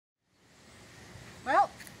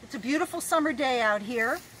It's a beautiful summer day out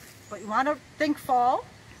here, but you want to think fall?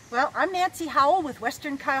 Well, I'm Nancy Howell with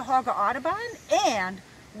Western Cuyahoga Audubon, and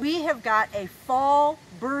we have got a fall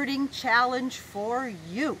birding challenge for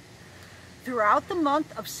you. Throughout the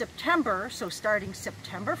month of September, so starting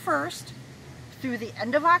September 1st through the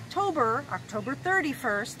end of October, October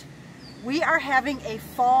 31st, we are having a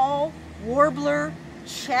fall warbler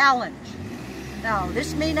challenge. Now,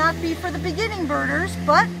 this may not be for the beginning birders,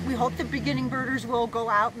 but we hope the beginning birders will go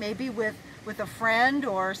out maybe with a friend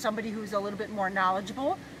or somebody who's a little bit more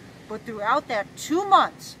knowledgeable. But throughout that 2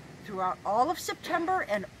 months, throughout all of September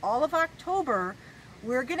and all of October,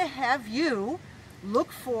 we're going to have you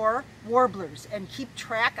look for warblers and keep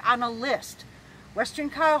track on a list. Western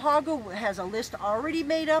Cuyahoga has a list already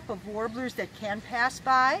made up of warblers that can pass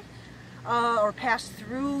by or pass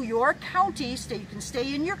through your county. You can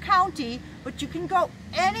stay in your county, but you can go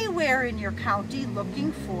anywhere in your county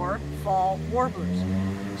looking for fall warblers.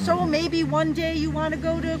 So maybe one day you want to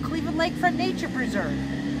go to Cleveland Lakefront Nature Preserve.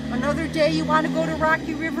 Another day you want to go to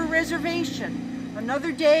Rocky River Reservation.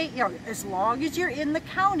 Another day, as long as you're in the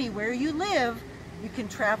county where you live, you can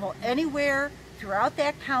travel anywhere throughout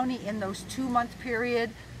that county in those 2-month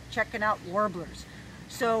period checking out warblers.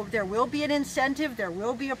 So there will be an incentive, there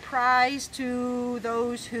will be a prize to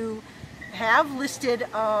those who have listed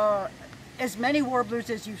as many warblers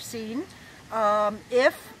as you've seen.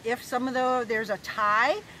 If some of there's a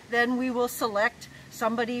tie, then we will select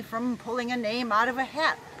somebody from pulling a name out of a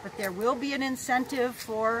hat. But there will be an incentive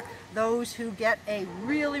for those who get a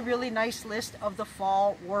really, really nice list of the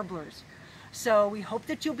fall warblers. So we hope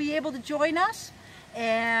that you'll be able to join us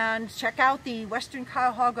and check out the Western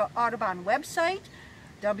Cuyahoga Audubon website,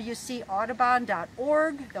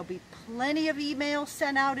 WCAudubon.org. There'll be plenty of emails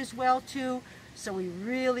sent out as well too. So we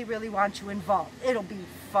really, really want you involved. It'll be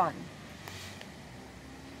fun.